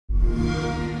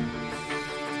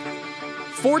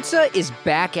Forza is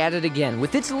back at it again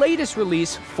with its latest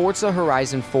release, Forza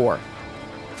Horizon 4.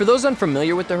 For those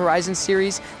unfamiliar with the Horizon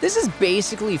series, this is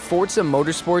basically Forza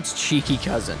Motorsport's cheeky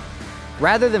cousin.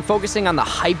 Rather than focusing on the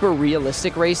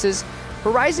hyper-realistic races,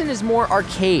 Horizon is more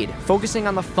arcade, focusing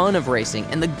on the fun of racing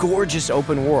and the gorgeous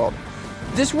open world.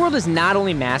 This world is not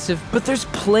only massive, but there's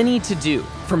plenty to do.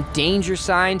 From danger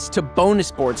signs, to bonus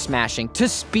board smashing, to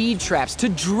speed traps, to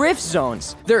drift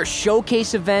zones. There are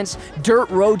showcase events, dirt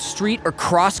road, street, or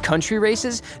cross-country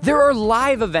races. There are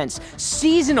live events,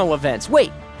 seasonal events.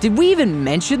 Wait, did we even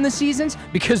mention the seasons?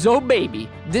 Because oh baby,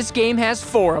 this game has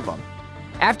 4 of them.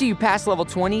 After you pass level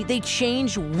 20, they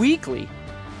change weekly.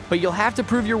 But you'll have to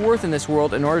prove your worth in this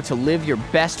world in order to live your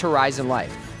best Horizon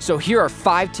life. So here are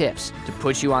 5 tips to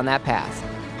put you on that path.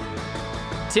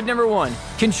 Tip number 1,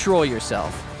 control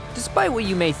yourself. Despite what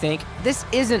you may think, this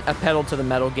isn't a pedal to the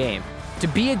metal game. To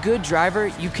be a good driver,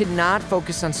 you cannot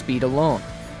focus on speed alone.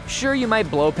 Sure, you might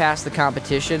blow past the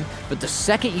competition, but the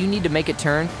second you need to make a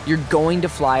turn, you're going to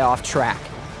fly off track.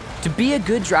 To be a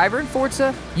good driver in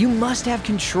Forza, you must have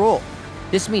control.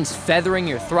 This means feathering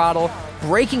your throttle,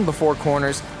 braking before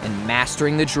corners, and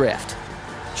mastering the drift.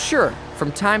 Sure,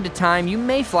 from time to time, you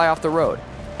may fly off the road.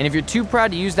 And if you're too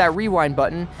proud to use that rewind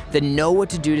button, then know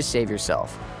what to do to save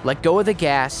yourself. Let go of the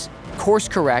gas, course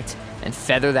correct, and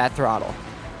feather that throttle.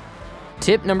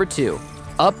 Tip number 2,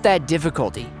 up that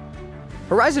difficulty.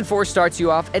 Horizon 4 starts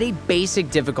you off at a basic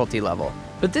difficulty level,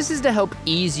 but this is to help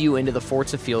ease you into the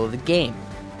Forza feel of the game.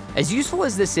 As useful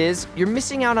as this is, you're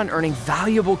missing out on earning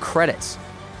valuable credits.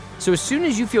 So as soon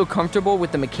as you feel comfortable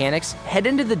with the mechanics, head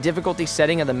into the difficulty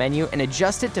setting of the menu and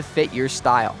adjust it to fit your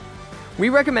style. We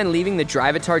recommend leaving the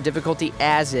Drivatar difficulty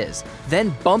as is,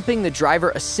 then bumping the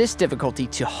driver assist difficulty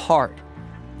to hard.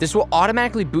 This will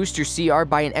automatically boost your CR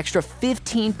by an extra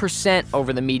 15%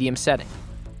 over the medium setting.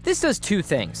 This does 2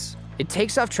 things. It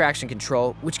takes off traction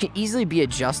control, which can easily be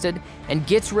adjusted, and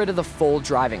gets rid of the full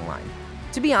driving line.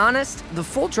 To be honest, the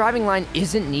full driving line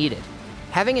isn't needed.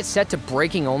 Having it set to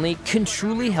braking only can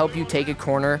truly help you take a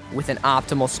corner with an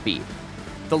optimal speed.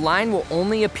 The line will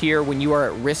only appear when you are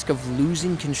at risk of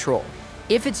losing control.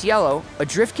 If it's yellow, a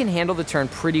drift can handle the turn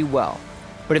pretty well.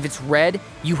 But if it's red,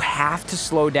 you have to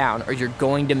slow down or you're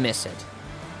going to miss it.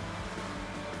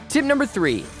 Tip number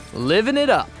 3, living it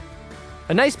up.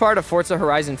 A nice part of Forza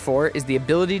Horizon 4 is the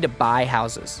ability to buy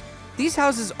houses. These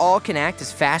houses all can act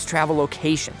as fast travel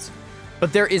locations.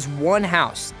 But there is one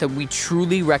house that we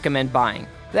truly recommend buying.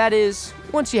 That is,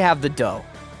 once you have the dough.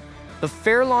 The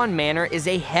Fairlawn Manor is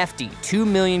a hefty 2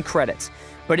 million credits,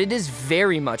 but it is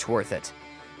very much worth it.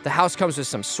 The house comes with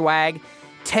some swag,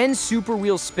 10 super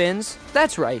wheel spins,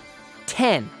 that's right,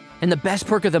 10. And the best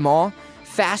perk of them all,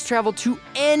 fast travel to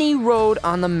any road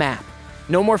on the map.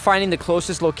 No more finding the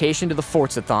closest location to the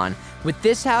Forzathon. With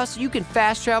this house, you can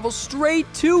fast travel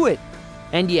straight to it.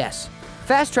 And yes,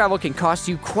 fast travel can cost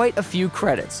you quite a few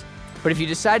credits, but if you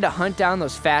decide to hunt down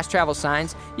those fast travel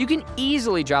signs, you can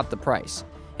easily drop the price.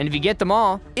 And if you get them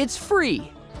all, it's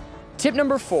free. Tip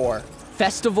number 4,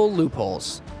 festival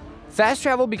loopholes. Fast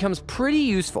travel becomes pretty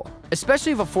useful,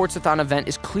 especially if a Forzathon event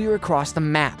is clear across the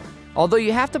map. Although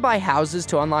you have to buy houses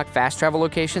to unlock fast travel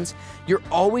locations, you're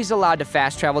always allowed to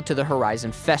fast travel to the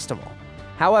Horizon Festival.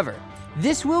 However,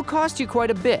 this will cost you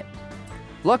quite a bit.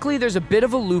 Luckily, there's a bit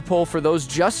of a loophole for those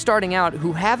just starting out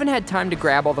who haven't had time to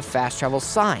grab all the fast travel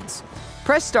signs.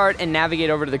 Press start and navigate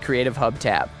over to the Creative Hub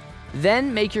tab.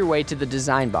 Then make your way to the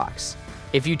design box.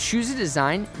 If you choose a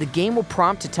design, the game will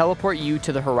prompt to teleport you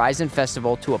to the Horizon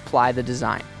Festival to apply the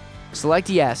design. Select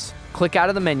yes, click out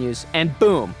of the menus, and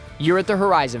boom, you're at the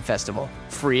Horizon Festival,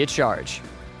 free of charge.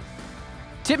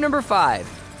 Tip number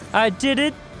 5, I did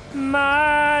it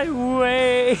my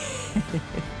way.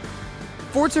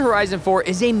 Forza Horizon 4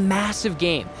 is a massive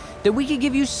game that we could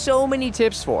give you so many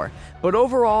tips for, but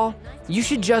overall, you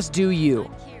should just do you.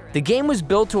 The game was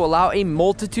built to allow a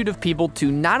multitude of people to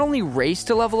not only race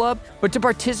to level up, but to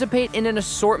participate in an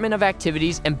assortment of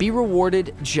activities and be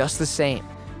rewarded just the same.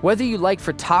 Whether you like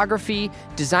photography,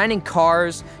 designing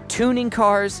cars, tuning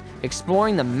cars,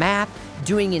 exploring the map,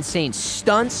 doing insane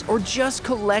stunts, or just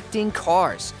collecting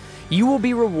cars, you will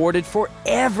be rewarded for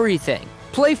everything.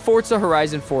 Play Forza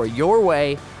Horizon 4 your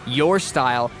way, your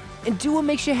style, and do what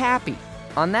makes you happy.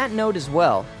 On that note as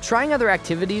well, trying other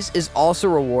activities is also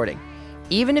rewarding.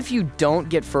 Even if you don't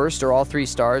get first or all 3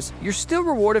 stars, you're still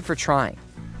rewarded for trying.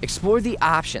 Explore the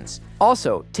options.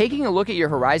 Also, taking a look at your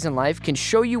Horizon life can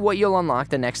show you what you'll unlock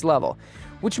the next level,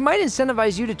 which might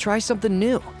incentivize you to try something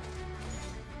new.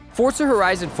 Forza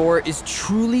Horizon 4 is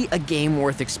truly a game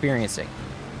worth experiencing.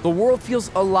 The world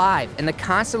feels alive, and the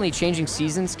constantly changing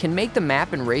seasons can make the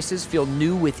map and races feel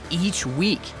new with each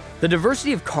week. The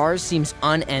diversity of cars seems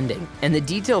unending, and the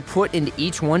detail put into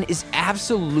each one is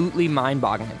absolutely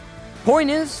mind-boggling. Point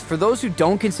is, for those who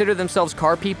don't consider themselves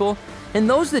car people, and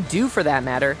those that do for that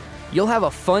matter, you'll have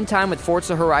a fun time with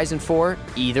Forza Horizon 4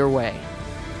 either way.